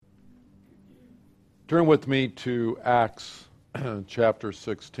Turn with me to Acts chapter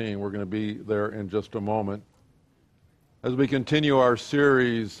 16. We're going to be there in just a moment. As we continue our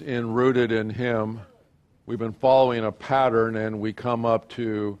series in Rooted in Him, we've been following a pattern, and we come up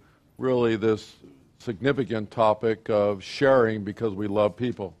to really this significant topic of sharing because we love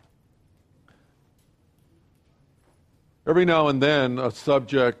people. Every now and then a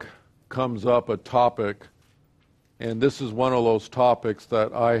subject comes up, a topic, and this is one of those topics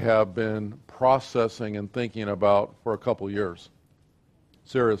that I have been processing and thinking about for a couple years.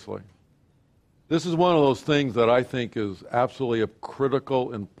 Seriously. This is one of those things that I think is absolutely of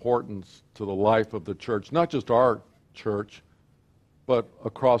critical importance to the life of the church, not just our church, but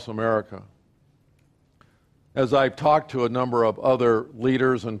across America. As I've talked to a number of other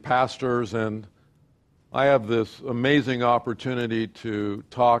leaders and pastors, and I have this amazing opportunity to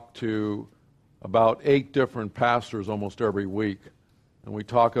talk to about 8 different pastors almost every week. And we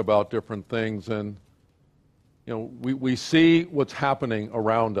talk about different things, and we see what's happening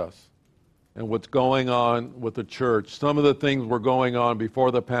around us and what's going on with the church. Some of the things were going on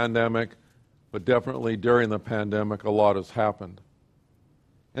before the pandemic, but definitely during the pandemic, a lot has happened.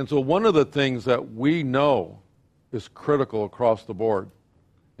 And so one of the things that we know is critical across the board,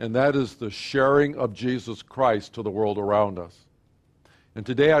 and that is the sharing of Jesus Christ to the world around us. And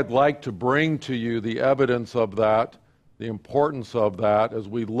today I'd like to bring to you the evidence of that, the importance of that, as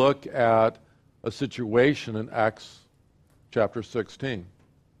we look at a situation in Acts chapter 16.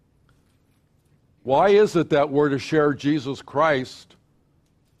 Why is it that we're to share Jesus Christ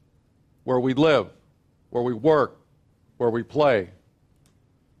where we live, where we work, where we play?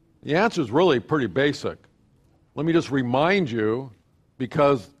 The answer is really pretty basic. Let me just remind you,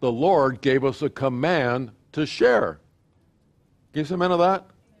 because the Lord gave us a command to share. Give some amen of that?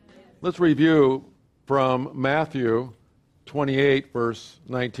 Let's review from Matthew 28, verse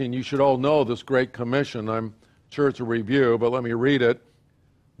 19. You should all know this great commission. I'm sure it's a review, but let me read it.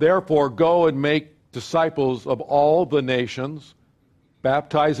 Therefore, go and make disciples of all the nations,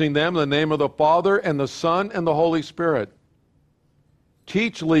 baptizing them in the name of the Father and the Son and the Holy Spirit.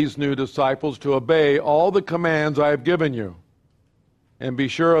 Teach these new disciples to obey all the commands I have given you. And be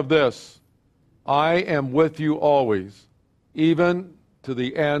sure of this, I am with you always, even to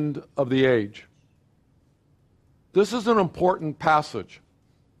the end of the age. This is an important passage.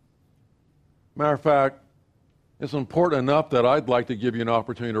 Matter of fact, it's important enough that I'd like to give you an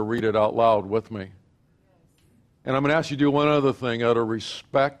opportunity to read it out loud with me. And I'm going to ask you to do one other thing out of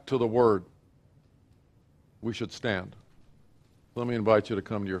respect to the Word. We should stand. Let me invite you to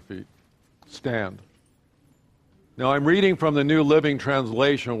come to your feet. Stand. Now, I'm reading from the New Living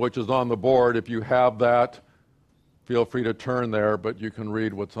Translation, which is on the board. If you have that, feel free to turn there, but you can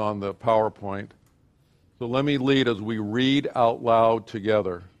read what's on the PowerPoint. So let me lead as we read out loud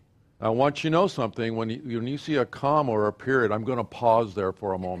together. I want you to know something. When you see a comma or a period, I'm going to pause there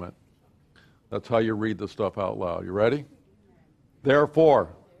for a moment. That's how you read the stuff out loud. You ready? Therefore,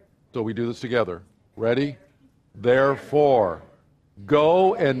 so we do this together. Ready? Therefore,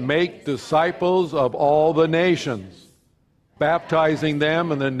 go and make disciples of all the nations, baptizing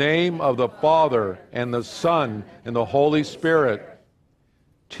them in the name of the Father and the Son and the Holy Spirit.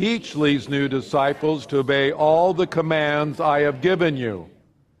 Teach these new disciples to obey all the commands I have given you.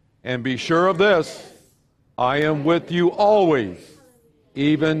 And be sure of this, I am with you always,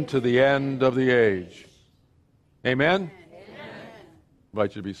 even to the end of the age. Amen? I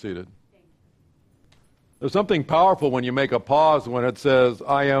invite you to be seated. There's something powerful when you make a pause when it says,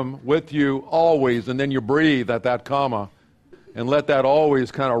 I am with you always, and then you breathe at that comma and let that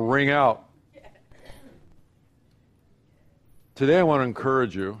always kind of ring out. Today I want to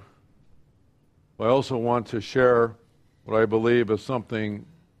encourage you. I also want to share what I believe is something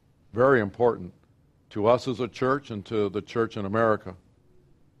very important to us as a church and to the church in America.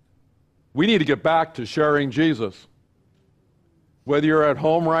 We need to get back to sharing Jesus. Whether you're at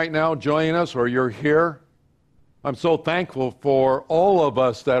home right now joining us or you're here, I'm so thankful for all of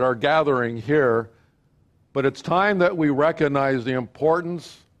us that are gathering here, but it's time that we recognize the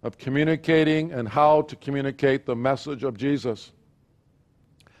importance of communicating and how to communicate the message of Jesus.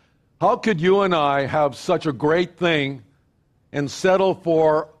 How could you and I have such a great thing and settle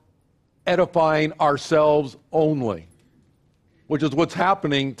for edifying ourselves only, which is what's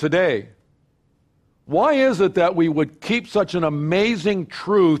happening today? Why is it that we would keep such an amazing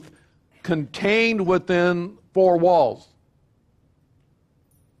truth contained within 4 walls?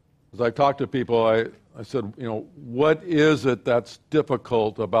 As I talk to people, I said, what is it that's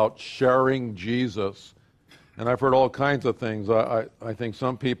difficult about sharing Jesus? And I've heard all kinds of things. I think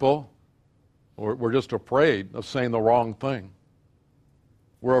some people were just afraid of saying the wrong thing.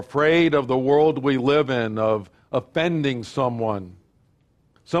 We're afraid of the world we live in, of offending someone.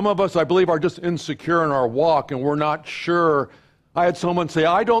 Some of us, I believe, are just insecure in our walk, and we're not sure. I had someone say,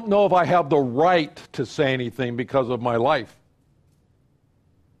 I don't know if I have the right to say anything because of my life.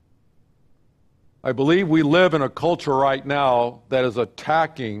 I believe we live in a culture right now that is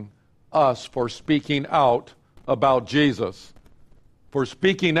attacking us for speaking out about Jesus, for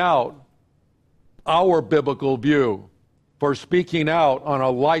speaking out our biblical view, for speaking out on a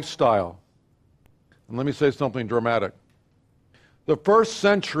lifestyle. And let me say something dramatic. The first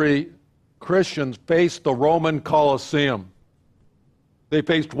century Christians faced the Roman Colosseum. They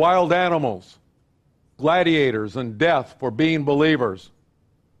faced wild animals, gladiators, and death for being believers.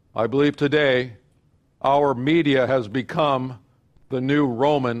 I believe today our media has become the new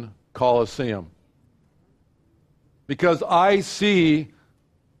Roman Colosseum. Because I see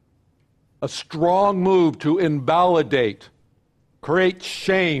a strong move to invalidate, create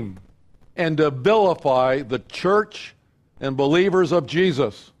shame, and to vilify the church and believers of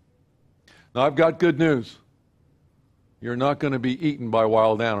Jesus. Now, I've got good news. You're not going to be eaten by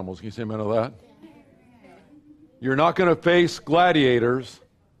wild animals. Can you say amen to that? You're not going to face gladiators,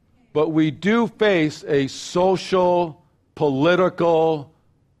 but we do face a social, political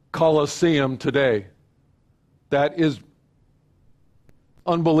Colosseum today that is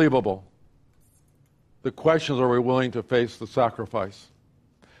unbelievable. The question is, are we willing to face the sacrifice?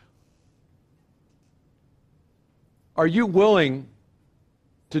 Are you willing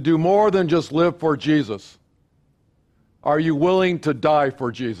to do more than just live for Jesus? Are you willing to die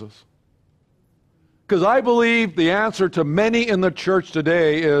for Jesus? Because I believe the answer to many in the church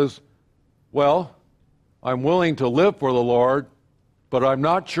today is, well, I'm willing to live for the Lord, but I'm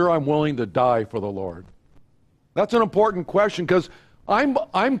not sure I'm willing to die for the Lord. That's an important question, because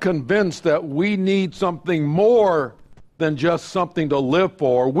I'm convinced that we need something more than just something to live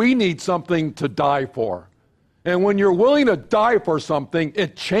for. We need something to die for. And when you're willing to die for something,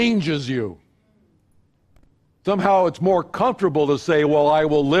 it changes you. Somehow it's more comfortable to say, well, I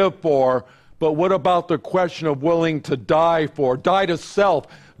will live for, but what about the question of willing to die for? Die to self,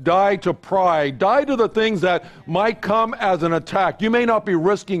 die to pride, die to the things that might come as an attack. You may not be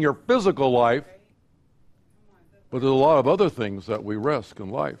risking your physical life, but there's a lot of other things that we risk in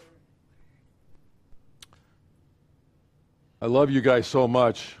life. I love you guys so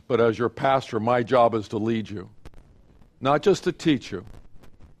much, but as your pastor, my job is to lead you, not just to teach you.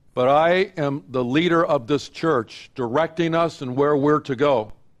 But I am the leader of this church, directing us and where we're to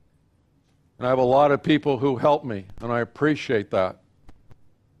go. And I have a lot of people who help me, and I appreciate that.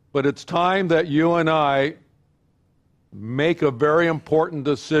 But it's time that you and I make a very important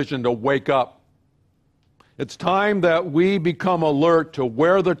decision to wake up. It's time that we become alert to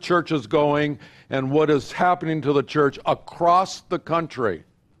where the church is going and what is happening to the church across the country.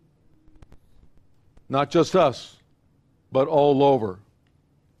 Not just us, but all over.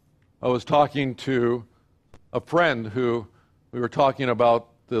 I was talking to a friend who we were talking about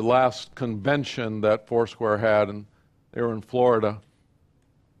the last convention that Foursquare had, and they were in Florida.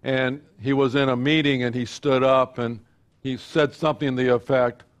 And he was in a meeting, and he stood up, and he said something to the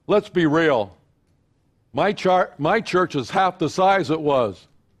effect, let's be real. My church is half the size it was.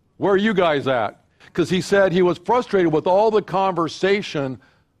 Where are you guys at? Because he said he was frustrated with all the conversation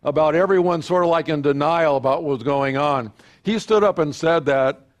about everyone sort of like in denial about what was going on. He stood up and said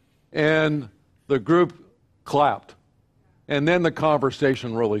that, and the group clapped. And then the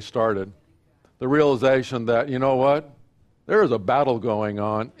conversation really started. The realization that, you know what? There is a battle going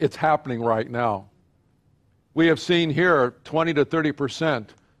on. It's happening right now. We have seen here 20 to 30%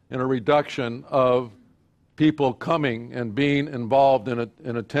 in a reduction of people coming and being involved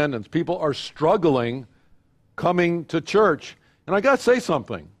in attendance. People are struggling coming to church. And I got to say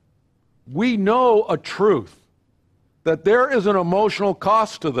something. We know a truth, that there is an emotional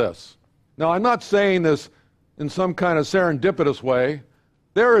cost to this. Now, I'm not saying this in some kind of serendipitous way.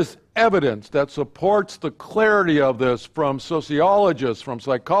 There is evidence that supports the clarity of this from sociologists, from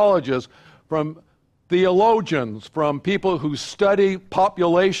psychologists, from theologians, from people who study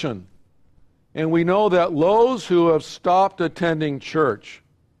population. And we know that those who have stopped attending church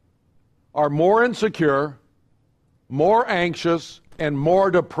are more insecure, more anxious, and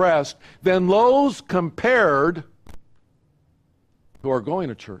more depressed than those compared who are going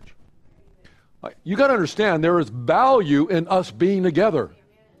to church. You got to understand, there is value in us being together.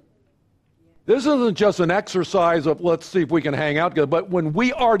 This isn't just an exercise of let's see if we can hang out together, but when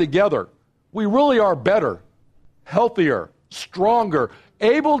we are together, we really are better, healthier, stronger,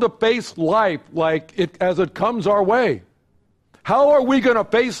 able to face life like it as it comes our way. How are we going to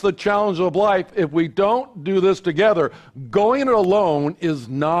face the challenge of life if we don't do this together? Going it alone is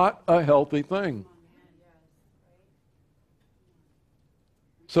not a healthy thing.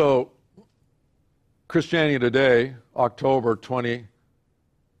 So, Christianity Today, October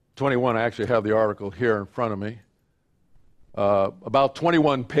 2021, I actually have the article here in front of me, about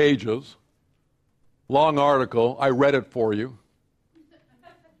 21 pages, long article. I read it for you.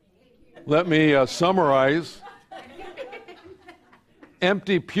 Let me summarize.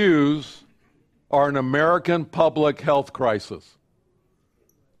 Empty pews are an American public health crisis.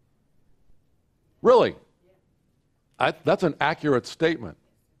 Really? That's an accurate statement.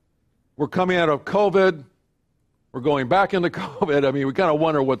 We're coming out of COVID. We're going back into COVID. I mean, we kind of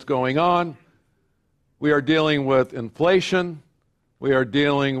wonder what's going on. We are dealing with inflation. We are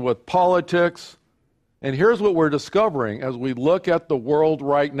dealing with politics. And here's what we're discovering as we look at the world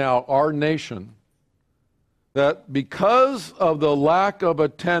right now, our nation, that because of the lack of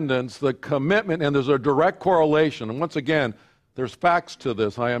attendance, the commitment, and there's a direct correlation, and once again, there's facts to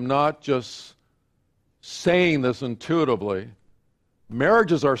this. I am not just saying this intuitively.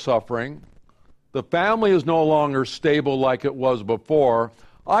 Marriages are suffering. The family is no longer stable like it was before.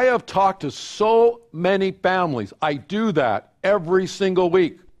 I have talked to so many families. I do that every single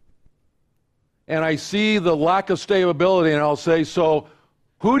week. And I see the lack of stability, and I'll say, so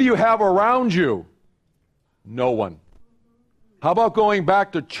who do you have around you? No one. How about going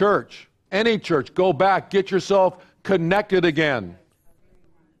back to church? Any church, go back, get yourself connected again.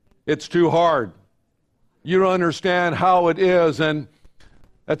 It's too hard. You don't understand how it is. And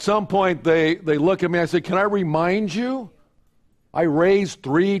at some point, they look at me, I say, can I remind you? I raised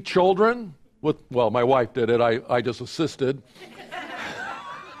 3 children with, well, my wife did it, I just assisted.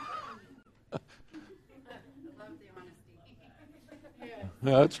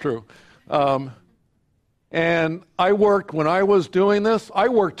 Yeah, that's true. And I worked, when I was doing this, I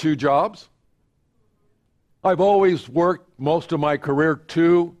worked 2 jobs. I've always worked most of my career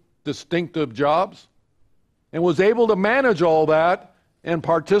 2 distinctive jobs and was able to manage all that and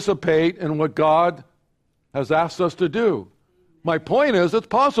participate in what God has asked us to do. My point is, it's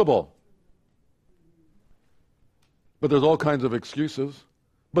possible. But there's all kinds of excuses.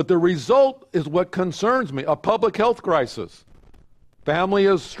 But the result is what concerns me, a public health crisis. Family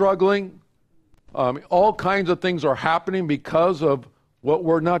is struggling. All kinds of things are happening because of what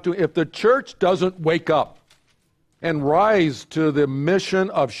we're not doing. If the church doesn't wake up and rise to the mission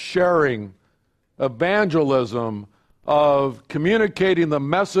of sharing, evangelism, of communicating the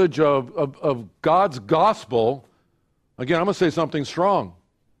message of God's gospel, again, I'm going to say something strong.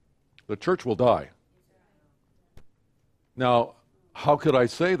 The church will die. Now, how could I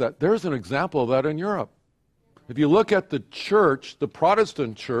say that? There's an example of that in Europe. If you look at the church, the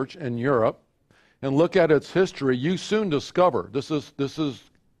Protestant church in Europe, and look at its history, you soon discover, this is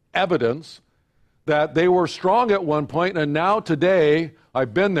evidence, that they were strong at one point, and now today,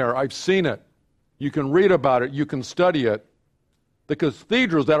 I've been there, I've seen it. You can read about it, you can study it. The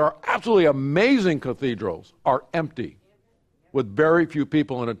cathedrals that are absolutely amazing cathedrals are empty, with very few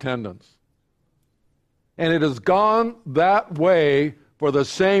people in attendance. And it has gone that way for the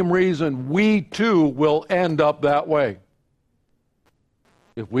same reason we too will end up that way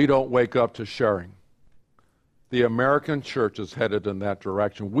if we don't wake up to sharing. The American church is headed in that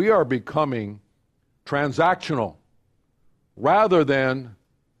direction. We are becoming transactional rather than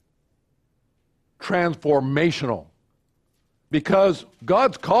transformational, because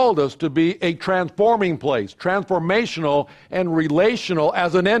God's called us to be a transforming place, transformational and relational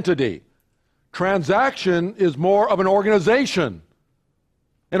as an entity. Transaction is more of an organization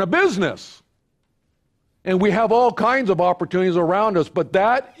and a business. And we have all kinds of opportunities around us, but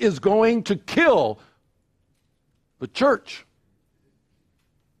that is going to kill the church.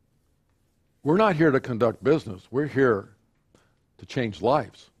 We're not here to conduct business. We're here to change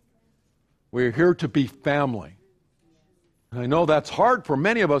lives. We're here to be family. And I know that's hard for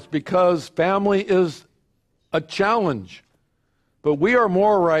many of us because family is a challenge. But we are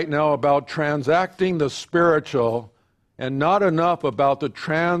more right now about transacting the spiritual and not enough about the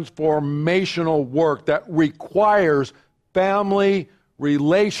transformational work that requires family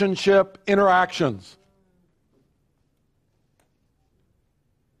relationship interactions.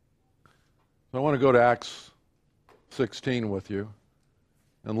 So I want to go to Acts 16 with you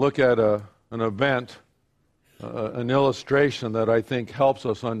and look at an event, an illustration that I think helps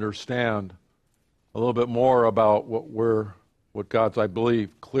us understand a little bit more about what God's, I believe,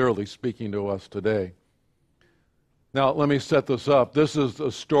 clearly speaking to us today. Now, let me set this up. This is a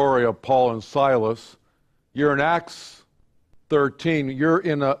story of Paul and Silas. You're in Acts 13. You're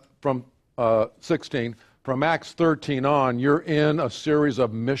in from 16. from Acts 13 on, you're in a series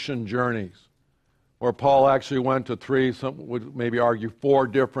of mission journeys where Paul actually went to 3, some would maybe argue 4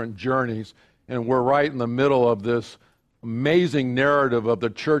 different journeys, and we're right in the middle of this amazing narrative of the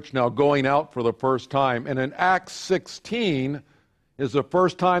church now going out for the first time. And in Acts 16 is the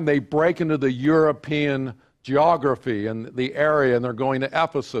first time they break into the European geography and the area, and they're going to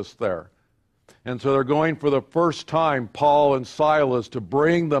Ephesus there. And so they're going for the first time, Paul and Silas, to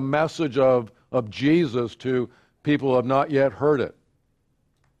bring the message of Jesus to people who have not yet heard it.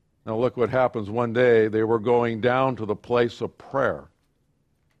 Now look what happens. One day they were going down to the place of prayer.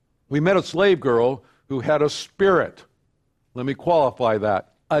 We met a slave girl who had a spirit. Let me qualify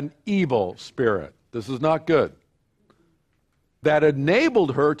that. An evil spirit. This is not good. That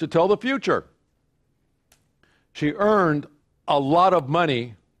enabled her to tell the future. She earned a lot of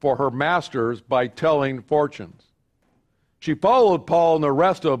money for her masters by telling fortunes. She followed Paul and the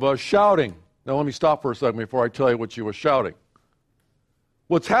rest of us shouting. Now let me stop for a second before I tell you what she was shouting.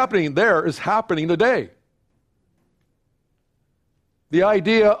 What's happening there is happening today. The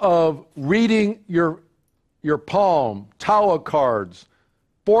idea of reading your palm, tarot cards,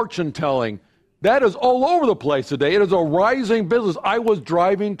 fortune telling, that is all over the place today. It is a rising business. I was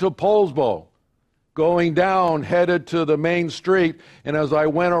driving to Poulsbo, going down, headed to the main street, and as I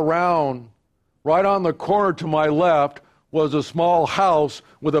went around, right on the corner to my left was a small house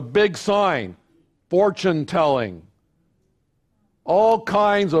with a big sign, fortune telling. All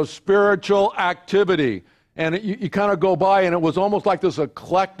kinds of spiritual activity. And you kind of go by, and it was almost like this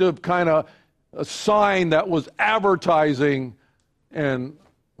collective kind of a sign that was advertising, and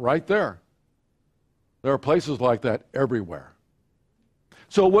right there. There are places like that everywhere.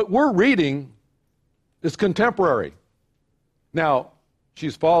 So what we're reading is contemporary. Now,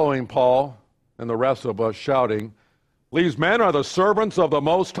 she's following Paul and the rest of us shouting, "These men are the servants of the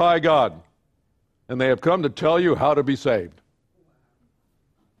Most High God, and they have come to tell you how to be saved."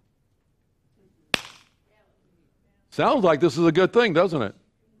 Sounds like this is a good thing, doesn't it?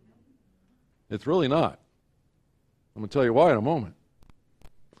 It's really not. I'm going to tell you why in a moment.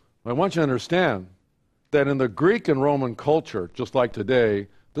 I want you to understand that in the Greek and Roman culture, just like today,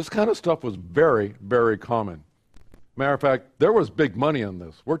 this kind of stuff was very, very common. Matter of fact, there was big money in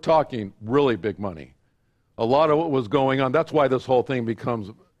this. We're talking really big money. A lot of what was going on, that's why this whole thing becomes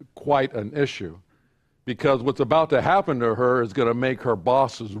quite an issue. Because what's about to happen to her is going to make her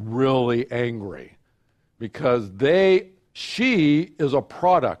bosses really angry. Because she is a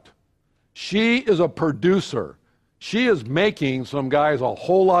product. She is a producer. She is making some guys a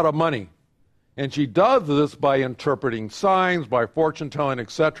whole lot of money. And she does this by interpreting signs, by fortune telling,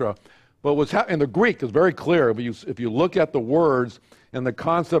 etc. But what's happening in the Greek is very clear. If you look at the words and the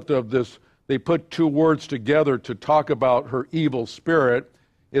concept of this, they put 2 words together to talk about her evil spirit.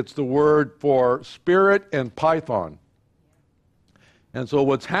 It's the word for spirit and python. And so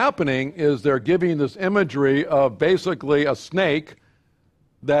what's happening is they're giving this imagery of basically a snake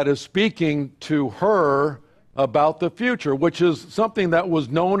that is speaking to her about the future, which is something that was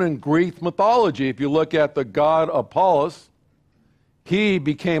known in Greek mythology. If you look at the god Apollos, he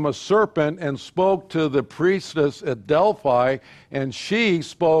became a serpent and spoke to the priestess at Delphi, and she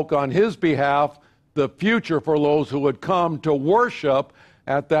spoke on his behalf the future for those who would come to worship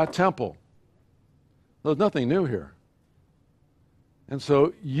at that temple. There's nothing new here. And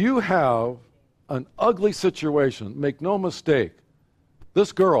so you have an ugly situation. Make no mistake.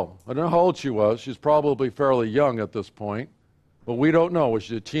 This girl, I don't know how old she was. She's probably fairly young at this point. But we don't know. Was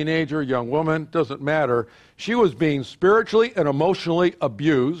she a teenager, young woman? Doesn't matter. She was being spiritually and emotionally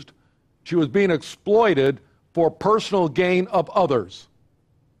abused. She was being exploited for personal gain of others.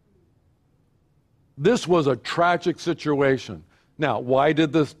 This was a tragic situation. Now, why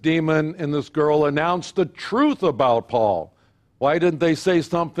did this demon and this girl announce the truth about Paul? Why didn't they say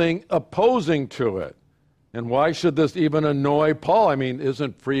something opposing to it? And why should this even annoy Paul? I mean,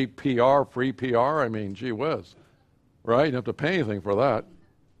 isn't free PR? I mean, gee whiz. Right? You don't have to pay anything for that.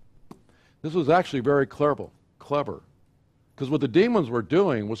 This was actually very clever. Because what the demons were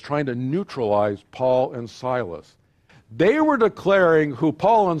doing was trying to neutralize Paul and Silas. They were declaring who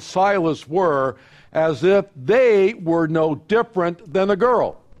Paul and Silas were as if they were no different than the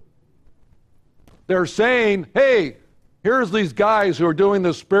girl. They're saying, hey, here's these guys who are doing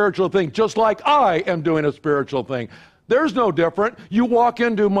this spiritual thing just like I am doing a spiritual thing. There's no different. You walk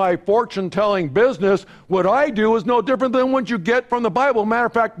into my fortune-telling business, what I do is no different than what you get from the Bible. Matter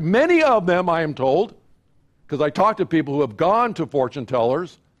of fact, many of them, I am told, because I talk to people who have gone to fortune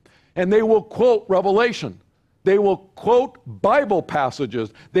tellers, and they will quote Revelation. They will quote Bible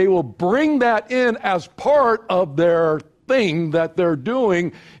passages. They will bring that in as part of their thing that they're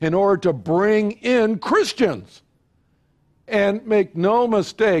doing in order to bring in Christians. And make no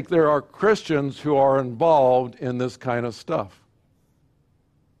mistake, there are Christians who are involved in this kind of stuff.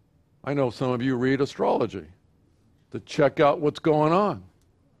 I know some of you read astrology to check out what's going on.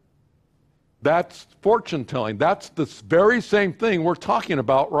 That's fortune telling. That's the very same thing we're talking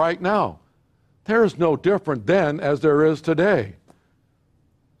about right now. There is no different then as there is today.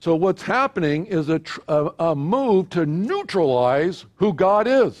 So what's happening is a move to neutralize who God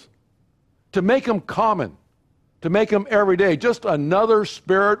is, to make him common, to make him everyday, just another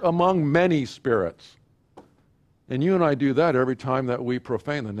spirit among many spirits. And you and I do that every time that we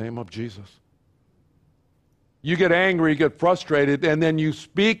profane the name of Jesus. You get angry, you get frustrated, and then you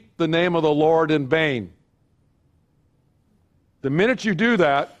speak the name of the Lord in vain. The minute you do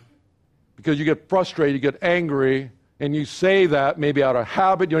that, because you get frustrated, you get angry, and you say that maybe out of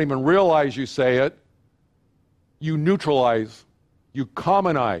habit, you don't even realize you say it, you neutralize, you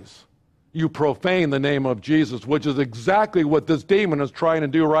commonize, you profane the name of Jesus, which is exactly what this demon is trying to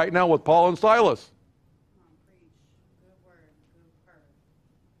do right now with Paul and Silas.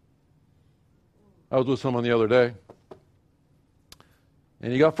 I was with someone the other day,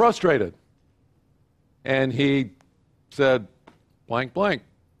 and he got frustrated. And he said, blank, blank.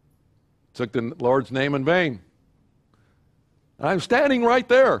 Took the Lord's name in vain. And I'm standing right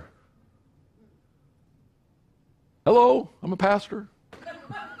there. Hello, I'm a pastor.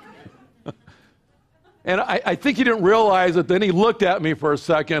 And I think he didn't realize it. Then he looked at me for a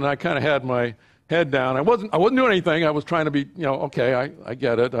second. I kind of had my head down. I wasn't doing anything. I was trying to be, okay, I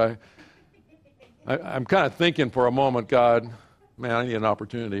get it. I'm kind of thinking for a moment, God, man, I need an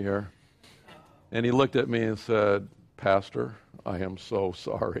opportunity here. And he looked at me and said, Pastor, I am so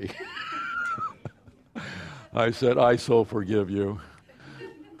sorry. I said, I so forgive you.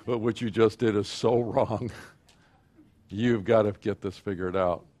 But what you just did is so wrong. You've got to get this figured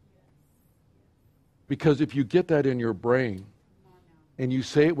out. Because if you get that in your brain and you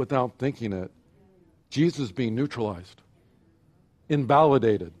say it without thinking it, Jesus is being neutralized,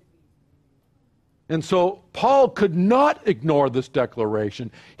 invalidated. And so Paul could not ignore this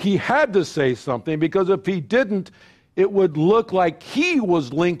declaration. He had to say something, because if he didn't, it would look like he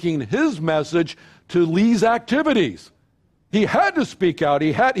was linking his message to Lee's activities. He had to speak out.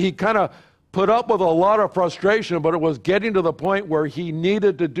 He kind of put up with a lot of frustration, but it was getting to the point where he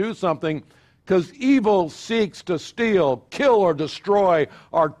needed to do something, because evil seeks to steal, kill, or destroy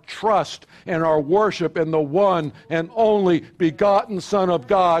our trust and our worship in the one and only begotten Son of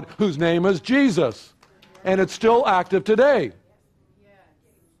God, whose name is Jesus. And it's still active today.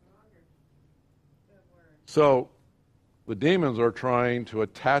 So the demons are trying to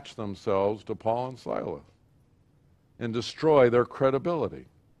attach themselves to Paul and Silas and destroy their credibility.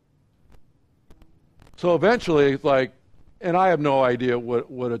 So eventually, it's like, and I have no idea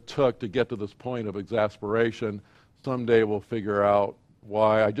what it took to get to this point of exasperation. Someday we'll figure out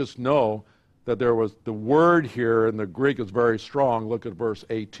why. I just know that there was the word here in the Greek is very strong. Look at verse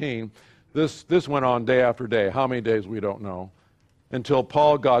 18. This went on day after day. How many days, we don't know. Until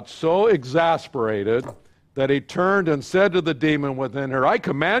Paul got so exasperated that he turned and said to the demon within her, I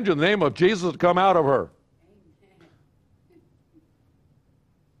command you in the name of Jesus to come out of her.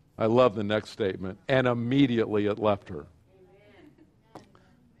 I love the next statement. And immediately it left her.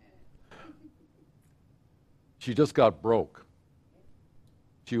 She just got broke.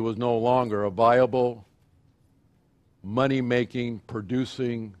 She was no longer a viable, money-making,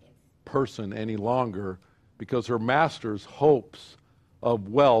 producing person any longer, because her master's hopes of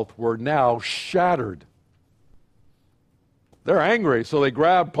wealth were now shattered. They're angry, so they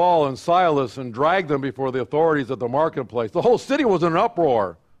grabbed Paul and Silas and dragged them before the authorities at the marketplace. The whole city was in an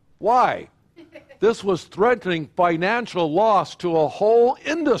uproar. Why? This was threatening financial loss to a whole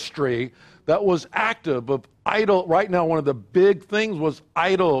industry that was active of idol. Right now, one of the big things was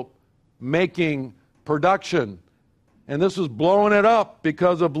idol making production. And this was blowing it up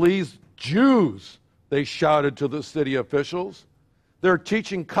because of Lee's Jews, they shouted to the city officials. They're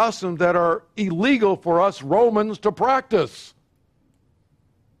teaching customs that are illegal for us Romans to practice.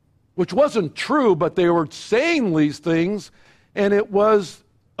 Which wasn't true, but they were saying these things, and it was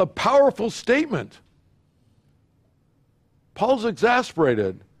a powerful statement. Paul's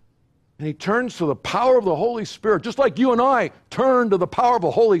exasperated. And he turns to the power of the Holy Spirit, just like you and I turn to the power of the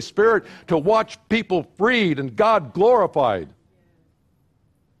Holy Spirit to watch people freed and God glorified.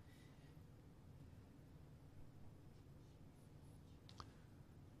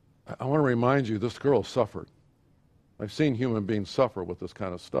 I want to remind you, this girl suffered. I've seen human beings suffer with this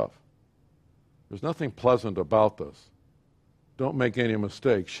kind of stuff. There's nothing pleasant about this. Don't make any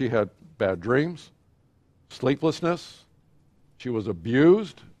mistakes. She had bad dreams, sleeplessness, She was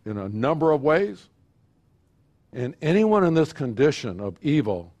abused in a number of ways. And anyone in this condition of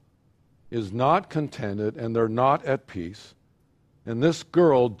evil is not contented and they're not at peace. And this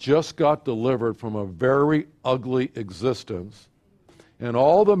girl just got delivered from a very ugly existence. And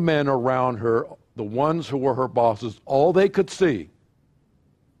all the men around her, the ones who were her bosses, all they could see,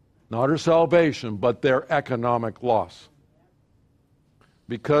 not her salvation, but their economic loss.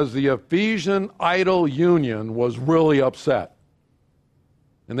 Because the Ephesian idol union was really upset.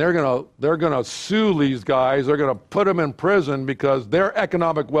 And they're gonna sue these guys. They're gonna put them in prison because their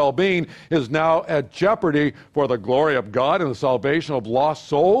economic well-being is now at jeopardy for the glory of God and the salvation of lost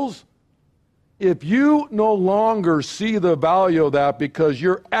souls. If you no longer see the value of that because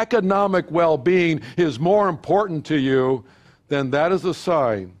your economic well-being is more important to you, then that is a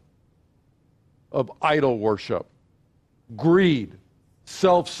sign of idol worship, greed,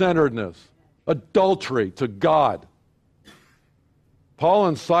 self-centeredness, adultery to God. Paul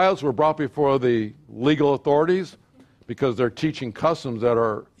and Silas were brought before the legal authorities because they're teaching customs that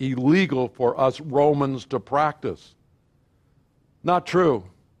are illegal for us Romans to practice. Not true.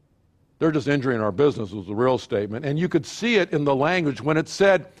 They're just injuring our business was the real statement. And you could see it in the language when it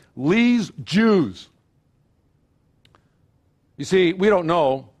said, "These Jews." You see, we don't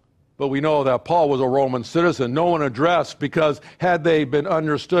know, but we know that Paul was a Roman citizen. No one addressed because had they been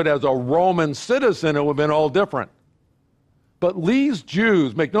understood as a Roman citizen, it would have been all different. But these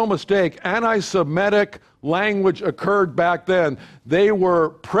Jews, make no mistake, anti-Semitic language occurred back then. They were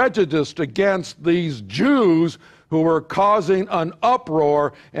prejudiced against these Jews who were causing an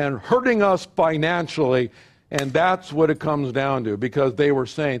uproar and hurting us financially. And that's what it comes down to, because they were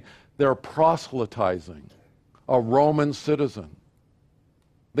saying they're proselytizing a Roman citizen.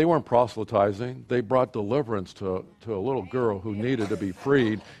 They weren't proselytizing. They brought deliverance to a little girl who needed to be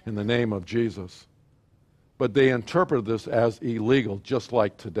freed in the name of Jesus. But they interpreted this as illegal, just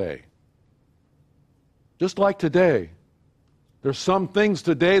like today. Just like today. There's some things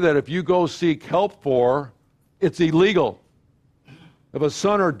today that if you go seek help for, it's illegal. If a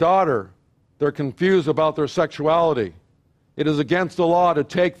son or daughter, they're confused about their sexuality, it is against the law to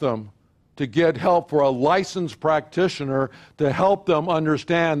take them to get help for a licensed practitioner to help them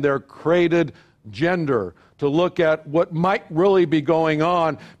understand their created gender, to look at what might really be going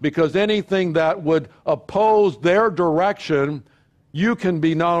on, because anything that would oppose their direction, you can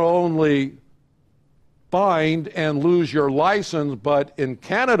be not only fined and lose your license, but in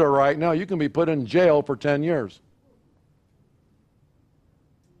Canada right now, you can be put in jail for 10 years.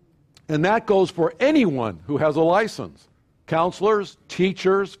 And that goes for anyone who has a license. Counselors,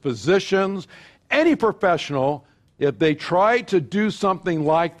 teachers, physicians, any professional, if they try to do something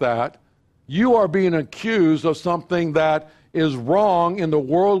like that, you are being accused of something that is wrong in the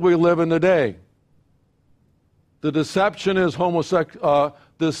world we live in today. The deception is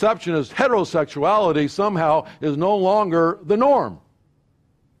heterosexuality somehow is no longer the norm.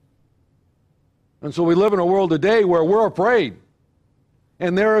 And so we live in a world today where we're afraid.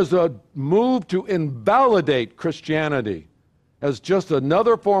 And there is a move to invalidate Christianity as just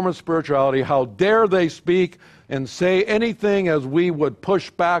another form of spirituality. How dare they speak and say anything as we would push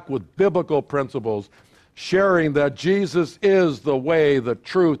back with biblical principles, sharing that Jesus is the way, the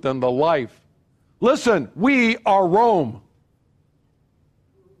truth, and the life. Listen, we are Rome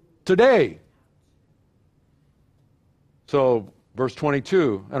today. So, verse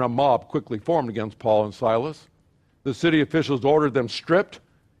 22, and a mob quickly formed against Paul and Silas. The city officials ordered them stripped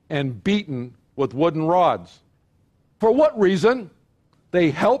and beaten with wooden rods. For what reason? They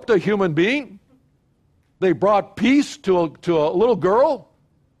helped a human being? They brought peace to a little girl?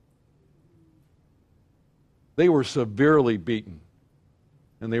 They were severely beaten,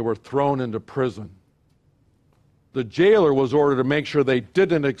 and they were thrown into prison. The jailer was ordered to make sure they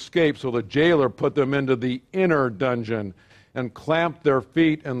didn't escape, so the jailer put them into the inner dungeon and clamped their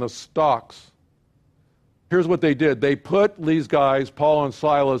feet in the stocks. Here's what they did. They put these guys, Paul and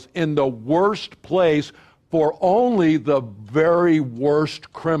Silas, in the worst place for only the very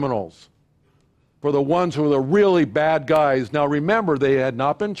worst criminals, for the ones who were the really bad guys. Now remember, they had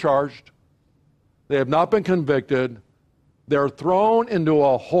not been charged. They have not been convicted. They're thrown into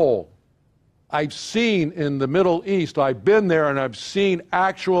a hole. I've seen in the Middle East, I've been there, and I've seen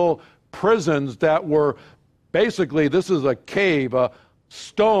actual prisons that were basically, this is a cave, a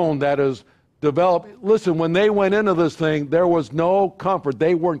stone that is developed. Listen, when they went into this thing, there was no comfort.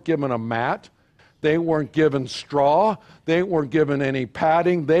 They weren't given a mat. They weren't given straw. They weren't given any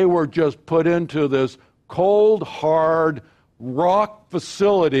padding. They were just put into this cold, hard rock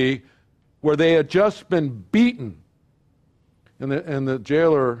facility where they had just been beaten. And the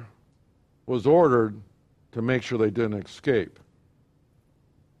jailer was ordered to make sure they didn't escape.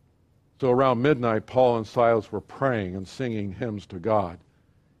 So around midnight, Paul and Silas were praying and singing hymns to God.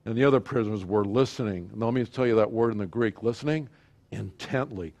 And the other prisoners were listening. And let me tell you that word in the Greek, listening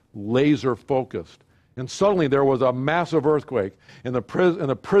intently, laser focused. And suddenly there was a massive earthquake, and the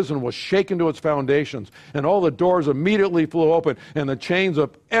prison was shaken to its foundations, and all the doors immediately flew open, and the chains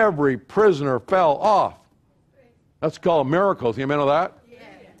of every prisoner fell off. That's called miracles. You know that? Yeah.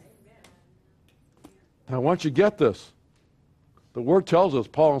 Now, once you get this, the word tells us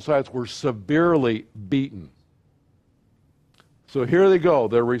Paul and Silas were severely beaten. So here they go,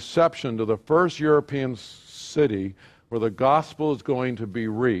 their reception to the first European city where the gospel is going to be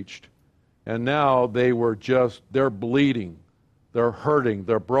reached. And now they're bleeding, they're hurting,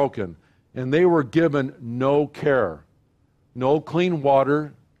 they're broken. And they were given no care, no clean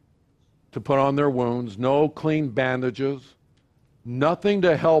water to put on their wounds, no clean bandages, nothing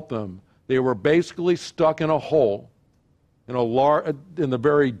to help them. They were basically stuck in a hole, in the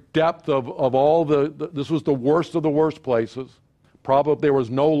very depth of all this was the worst of the worst places. Probably there was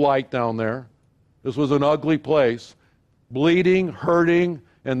no light down there. This was an ugly place, bleeding, hurting,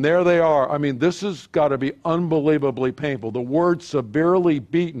 and there they are. I mean, this has got to be unbelievably painful. The word severely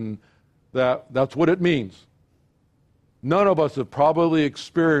beaten, that's what it means. None of us have probably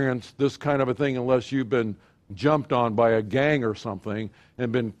experienced this kind of a thing unless you've been jumped on by a gang or something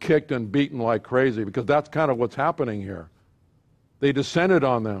and been kicked and beaten like crazy, because that's kind of what's happening here. They descended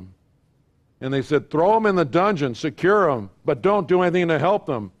on them, and they said, throw them in the dungeon, secure them, but don't do anything to help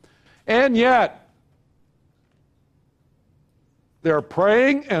them. And yet, they're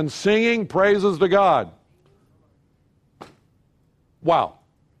praying and singing praises to God. Wow.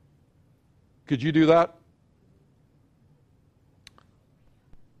 Could you do that?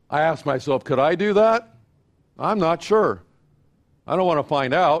 I asked myself, could I do that? I'm not sure. I don't want to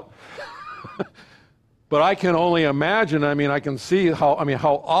find out. But I can only imagine. I can see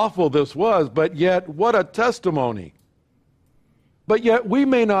how awful this was, but yet what a testimony. But yet we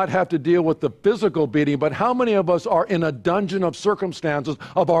may not have to deal with the physical beating, but how many of us are in a dungeon of circumstances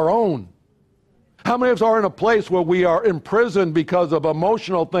of our own? How many of us are in a place where we are imprisoned because of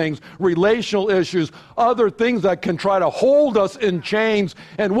emotional things, relational issues, other things that can try to hold us in chains?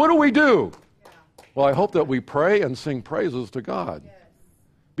 And what do? Well, I hope that we pray and sing praises to God,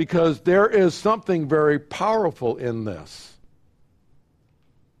 because there is something very powerful in this.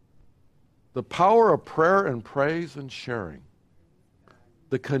 The power of prayer and praise and sharing.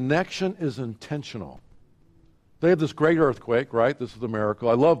 The connection is intentional. They have this great earthquake, right? This is a miracle.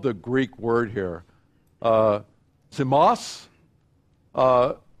 I love the Greek word here. Simos,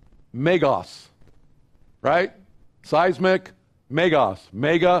 megos, right? Seismic, megos.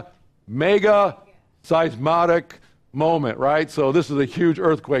 Mega, seismic moment, right? So this is a huge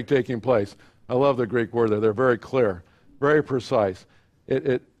earthquake taking place. I love the Greek word there. They're very clear, very precise.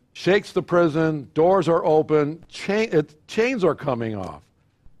 It shakes the prison, doors are open, chains are coming off.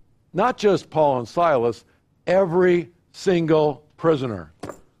 Not just Paul and Silas, every single prisoner.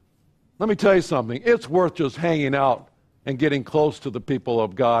 Let me tell you something. It's worth just hanging out and getting close to the people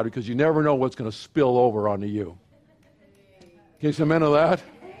of God, because you never know what's going to spill over onto you. Can you say amen to that?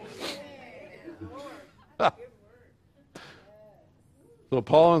 So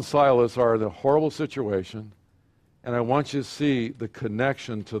Paul and Silas are in a horrible situation, and I want you to see the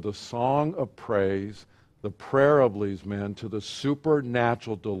connection to the song of praise, the prayer of these men, to the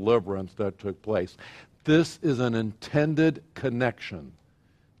supernatural deliverance that took place. This is an intended connection,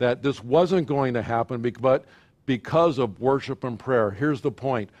 that this wasn't going to happen, but because of worship and prayer. Here's the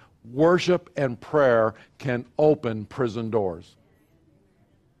point. Worship and prayer can open prison doors.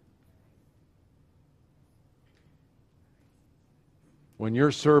 When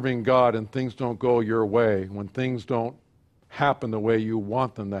you're serving God and things don't go your way, when things don't happen the way you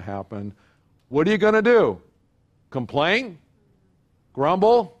want them to happen, what are you going to do? Complain?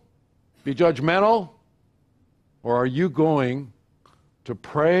 Grumble? Be judgmental? Or are you going to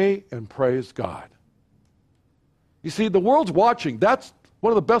pray and praise God? You see, the world's watching. That's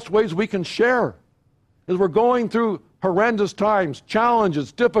one of the best ways we can share, is we're going through horrendous times,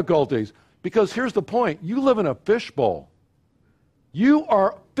 challenges, difficulties. Because here's the point. You live in a fishbowl. You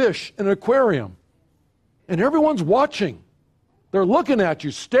are fish in an aquarium. And everyone's watching. They're looking at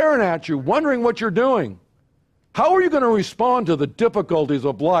you, staring at you, wondering what you're doing. How are you going to respond to the difficulties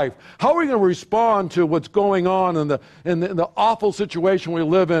of life? How are you going to respond to what's going on in the awful situation we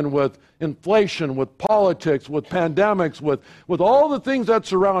live in, with inflation, with politics, with pandemics, with all the things that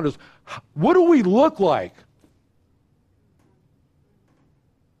surround us? What do we look like?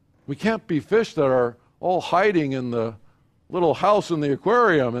 We can't be fish that are all hiding in the little house in the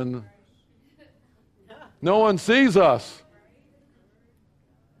aquarium and no one sees us.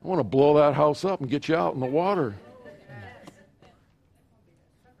 I want to blow that house up and get you out in the water.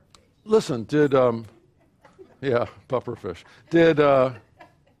 Listen, pufferfish. Did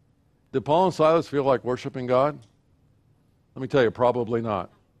Paul and Silas feel like worshiping God? Let me tell you, probably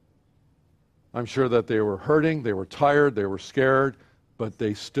not. I'm sure that they were hurting, they were tired, they were scared, but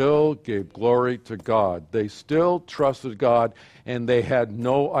they still gave glory to God. They still trusted God, and they had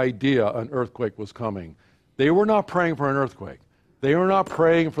no idea an earthquake was coming. They were not praying for an earthquake. They were not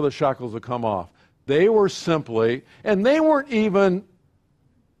praying for the shackles to come off. They were simply, and they weren't even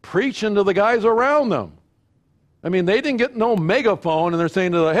preaching to the guys around them. I mean, they didn't get no megaphone, and they're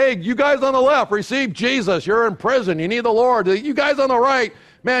saying to them, hey, you guys on the left, receive Jesus. You're in prison. You need the Lord. You guys on the right,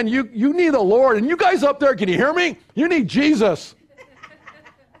 man, you need the Lord. And you guys up there, can you hear me? You need Jesus.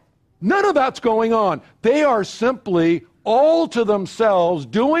 None of that's going on. They are simply all to themselves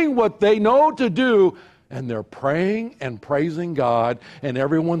doing what they know to do, and they're praying and praising God, and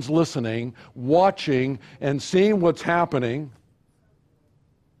everyone's listening, watching, and seeing what's happening,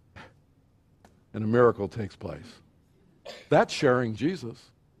 and a miracle takes place. That's sharing Jesus.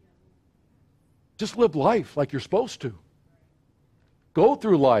 Just live life like you're supposed to. Go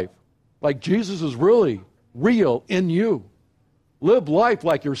through life like Jesus is really real in you. Live life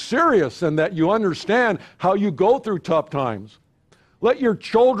like you're serious and that you understand how you go through tough times. Let your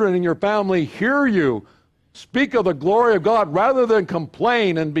children and your family hear you speak of the glory of God rather than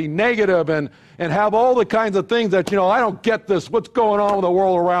complain and be negative and have all the kinds of things that, I don't get this, what's going on with the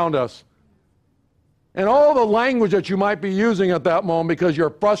world around us. And all the language that you might be using at that moment because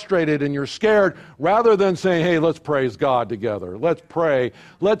you're frustrated and you're scared, rather than saying, hey, let's praise God together. Let's pray.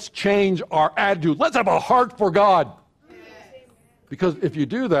 Let's change our attitude. Let's have a heart for God. Because if you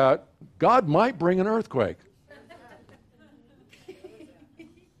do that, God might bring an earthquake.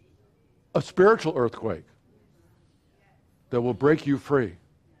 A spiritual earthquake that will break you free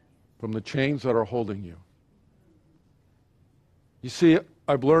from the chains that are holding you. You see,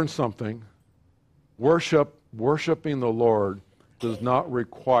 I've learned something. Worshiping the Lord does not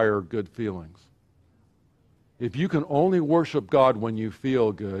require good feelings. If you can only worship God when you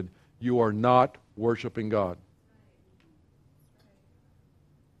feel good, you are not worshiping God.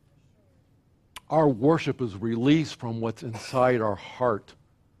 Our worship is released from what's inside our heart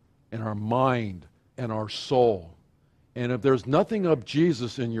and our mind and our soul. And if there's nothing of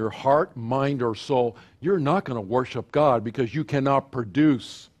Jesus in your heart, mind, or soul, you're not going to worship God because you cannot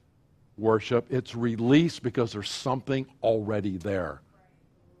produce worship. It's released because there's something already there.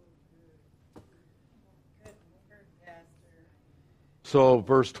 So,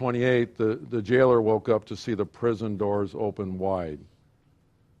 verse 28, the jailer woke up to see the prison doors open wide.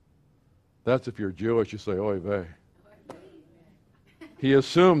 That's if you're Jewish, you say, oy vey. He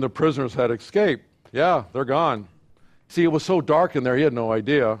assumed the prisoners had escaped. Yeah, they're gone. See, it was so dark in there, he had no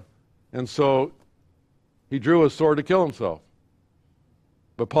idea. And so he drew his sword to kill himself.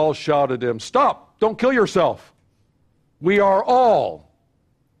 But Paul shouted at him, stop, don't kill yourself. We are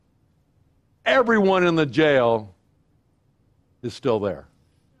everyone in the jail is still there.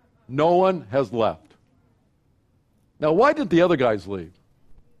 No one has left. Now, why did the other guys leave?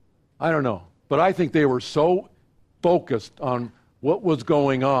 I don't know. But I think they were so focused on what was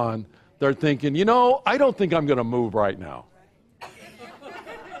going on, they're thinking, I don't think I'm going to move right now.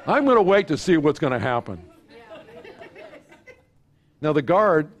 I'm going to wait to see what's going to happen. Now, this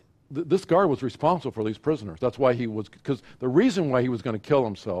guard was responsible for these prisoners. That's why because the reason why he was going to kill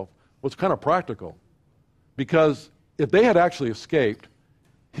himself was kind of practical. Because if they had actually escaped,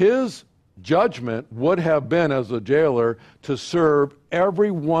 his judgment would have been, as a jailer, to serve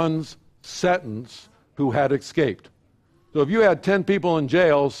everyone's sentence who had escaped. So if you had 10 people in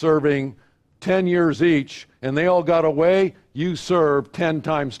jail serving 10 years each, and they all got away, you served 10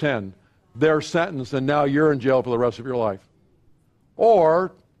 times 10 their sentence, and now you're in jail for the rest of your life.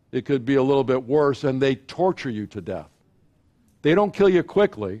 Or it could be a little bit worse, and they torture you to death. They don't kill you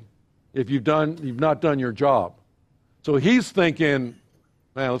quickly if you've not done your job. So he's thinking,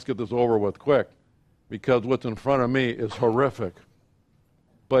 man, let's get this over with quick, because what's in front of me is horrific.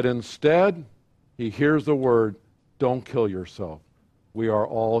 But instead, he hears the word, don't kill yourself. We are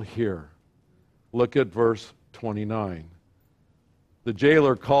all here. Look at verse 29. The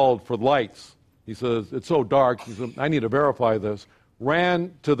jailer called for lights. He says, it's so dark. He said, I need to verify this.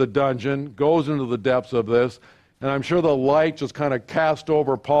 Ran to the dungeon, goes into the depths of this, and I'm sure the light just kind of cast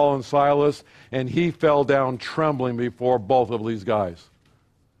over Paul and Silas, and he fell down trembling before both of these guys.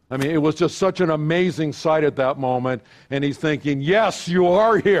 I mean, it was just such an amazing sight at that moment, and he's thinking, yes, you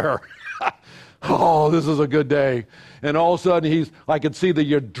are here. Oh, this is a good day. And all of a sudden, I could see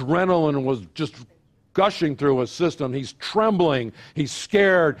the adrenaline was just gushing through his system. He's trembling. He's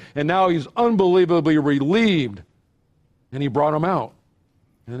scared. And now he's unbelievably relieved. And he brought him out.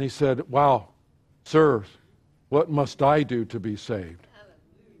 And he said, wow, sirs, what must I do to be saved?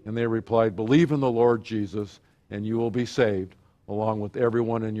 And they replied, believe in the Lord Jesus, and you will be saved, along with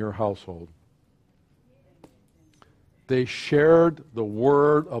everyone in your household. They shared the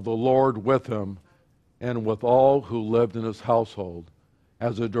word of the Lord with him and with all who lived in his household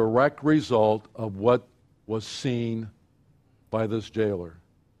as a direct result of what was seen by this jailer,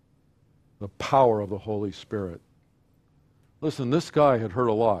 the power of the Holy Spirit. Listen, this guy had heard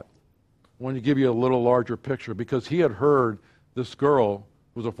a lot. I want to give you a little larger picture because he had heard this girl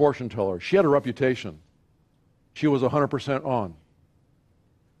was a fortune teller. She had a reputation. She was 100% on.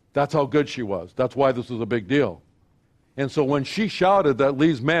 That's how good she was. That's why this was a big deal. And so when she shouted that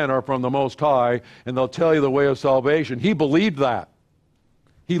these men are from the Most High and they'll tell you the way of salvation, he believed that.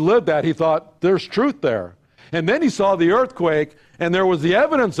 He lived that. He thought, there's truth there. And then he saw the earthquake and there was the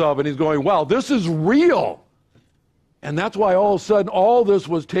evidence of it. He's going, wow, this is real. And that's why all of a sudden all this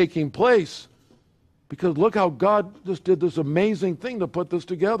was taking place. Because look how God just did this amazing thing to put this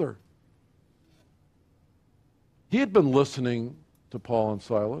together. He had been listening to Paul and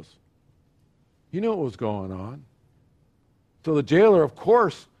Silas. He knew what was going on. So the jailer, of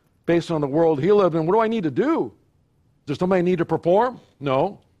course, based on the world he lived in, what do I need to do? Is there something I need to perform?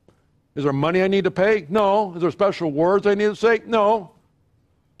 No. Is there money I need to pay? No. Is there special words I need to say? No.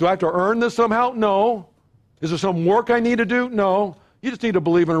 Do I have to earn this somehow? No. Is there some work I need to do? No. You just need to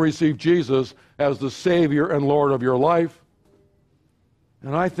believe and receive Jesus as the Savior and Lord of your life.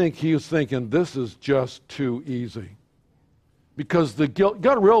 And I think he was thinking, this is just too easy. Because the guilt, you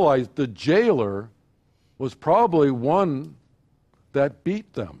got to realize the jailer was probably one that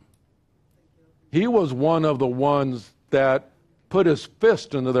beat them. He was one of the ones that put his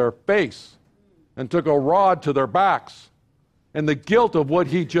fist into their face and took a rod to their backs. And the guilt of what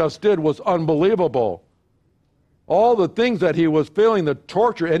he just did was unbelievable. All the things that he was feeling, the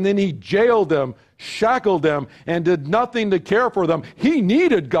torture, and then he jailed them, shackled them, and did nothing to care for them. He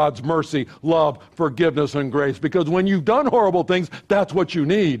needed God's mercy, love, forgiveness, and grace, because when you've done horrible things, that's what you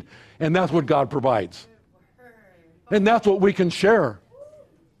need, and that's what God provides. And that's what we can share.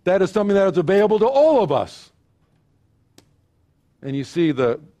 That is something that is available to all of us. And you see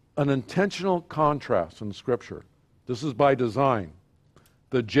an intentional contrast in Scripture. This is by design.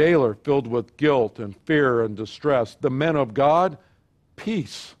 The jailer filled with guilt and fear and distress. The men of God,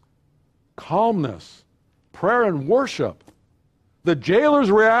 peace, calmness, prayer and worship. The jailer's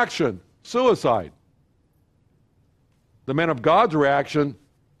reaction, suicide. The men of God's reaction,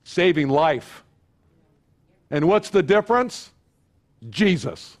 saving life. And what's the difference?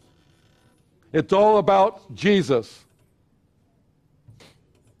 Jesus. It's all about Jesus.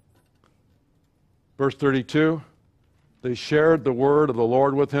 Verse 32. They shared the word of the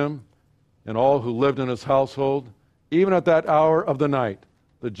Lord with him and all who lived in his household. Even at that hour of the night,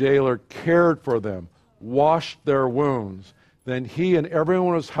 the jailer cared for them, washed their wounds. Then he and everyone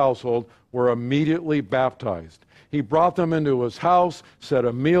in his household were immediately baptized. He brought them into his house, set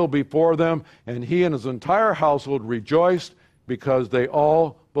a meal before them, and he and his entire household rejoiced because they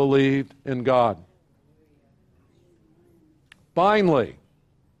all believed in God. Finally,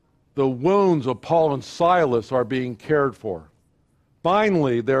 the wounds of Paul and Silas are being cared for.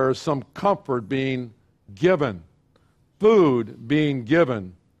 Finally, there is some comfort being given, food being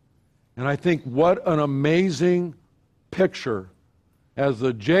given. And I think what an amazing picture. As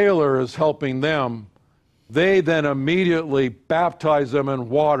the jailer is helping them, they then immediately baptize them in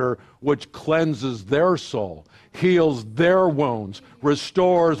water, which cleanses their soul, heals their wounds,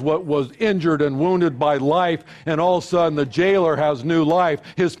 restores what was injured and wounded by life, and all of a sudden the jailer has new life.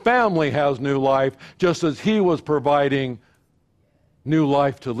 His family has new life, just as he was providing new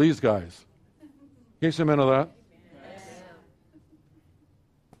life to these guys. Can you say amen to that? Yes.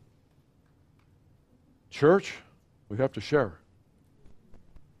 Church, we have to share.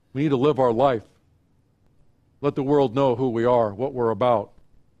 We need to live our life. Let the world know who we are, what we're about.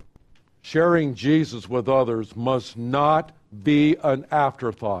 Sharing Jesus with others must not be an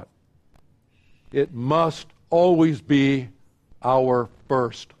afterthought. It must always be our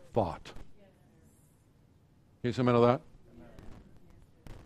first thought. Can you say amen to that?